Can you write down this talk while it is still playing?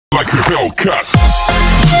like a Hellcat.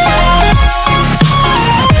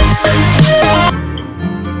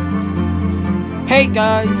 Hey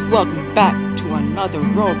guys, welcome back to another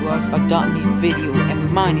Roblox Adopt Me video,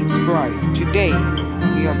 and my name's Brian. Today,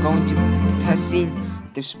 we are going to be testing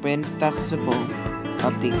the Spring Festival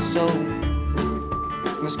update. So,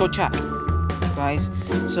 let's go check, guys.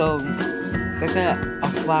 So, there's a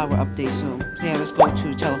flower update, so yeah, let's go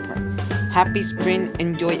to teleport. Happy Spring,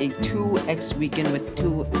 enjoy a 2x weekend with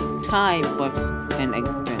 2 time bucks and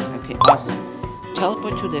again. Okay, awesome.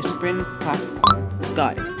 Teleport to the Spring platform.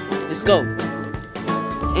 Got it. Let's go.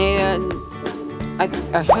 And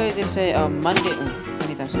I heard they say Monday. Oh,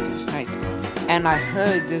 20,000 cash, nice. And I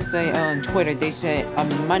heard they say on Twitter, they say on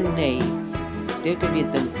Monday there could be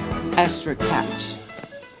the extra cash.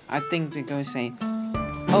 I think they're gonna say,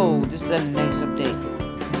 oh, this is a nice update.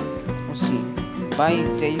 Let's see. Buy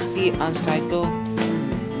Daisy on cycle.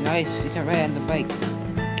 Nice, you can ride on the bike.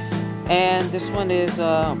 And this one is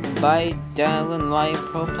buy Dylan Light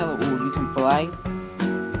Propeller. Ooh, you can fly.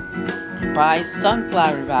 Buy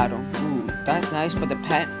Sunflower Rattle. Ooh, that's nice for the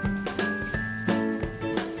pet.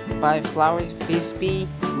 Buy Flowers Frisbee.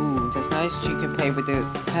 Ooh, that's nice. You can play with the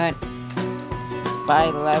pet.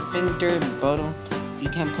 Buy Lavender Bottle. You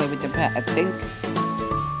can play with the pet, I think.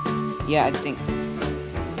 Yeah, I think.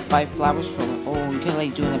 Buy Flower Stroller. Oh, you can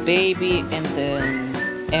like doing a baby and then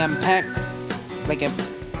pet, like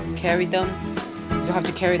carry them. You don't have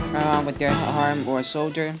to carry it around with their arm or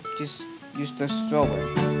shoulder. Just use the stroller.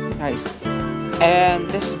 Nice. And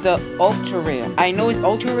this is the ultra rare. I know it's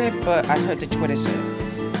ultra rare, but I heard the Twitter say it.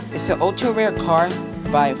 It's an ultra rare car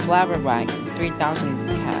by Flower Wagon, 3,000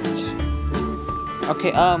 cash.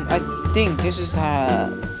 Okay, I think this is a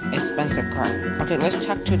expensive car. Okay, let's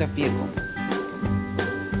check to the vehicle.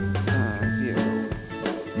 Vehicle.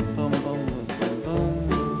 Boom, boom, boom, boom, boom.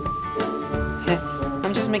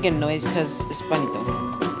 I'm just making noise because it's funny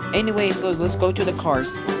though. Anyway, so let's go to the cars.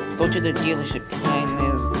 Go to the dealership.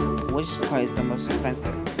 Which car is the most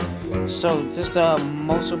expensive? So just a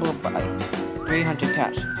motorcycle by 300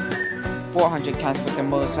 cash, 400 cash for the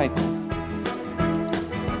motorcycle.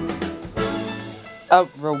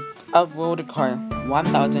 Up-road car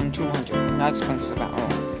 1,200, not expensive at all.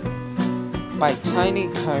 Buy tiny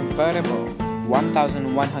convertible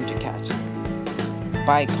 1,100 cash.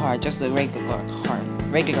 Buy car, just a regular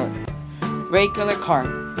car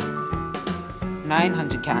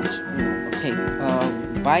 900 cash. Ooh, okay.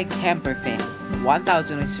 Buy camper van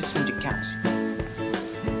 1,600 cash.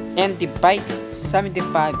 And the bike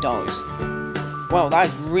 $75. Wow, that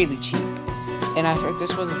is really cheap. And I heard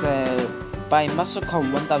this one is buy muscle car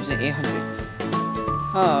 1,800.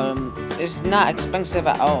 It's not expensive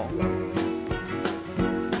at all.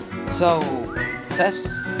 So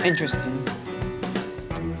that's interesting.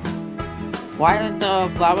 Why the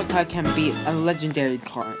flower car can be a legendary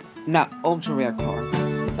car, not ultra rare car?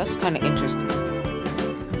 That's kind of interesting.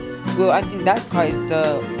 Well, I think that car is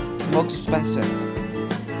the most expensive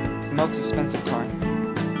car.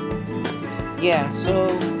 Yeah, so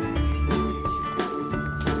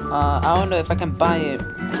I don't know if I can buy it.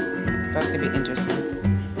 That's gonna be interesting.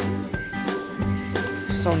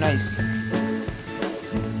 So nice.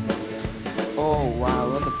 Oh wow,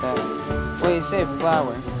 look at that. Wait, it said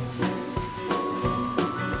flower.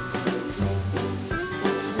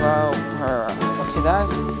 Flower. Okay,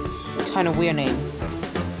 that's kind of weird name.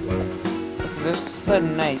 This is the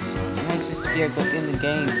nicest vehicle in the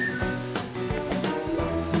game.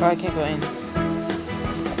 Oh, I can't go in.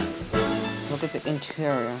 Look at the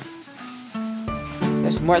interior.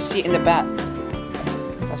 There's more seat in the back.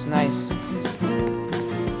 That's nice.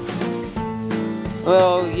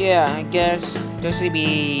 Well, yeah, I guess this will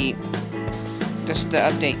be just the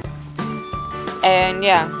update. And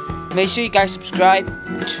yeah, make sure you guys subscribe,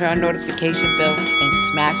 turn on notification bell, and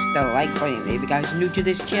smash the like button if you guys are new to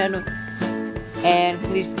this channel. And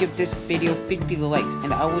please give this video 50 likes,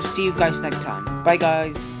 and I will see you guys next time. Bye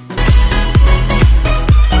guys.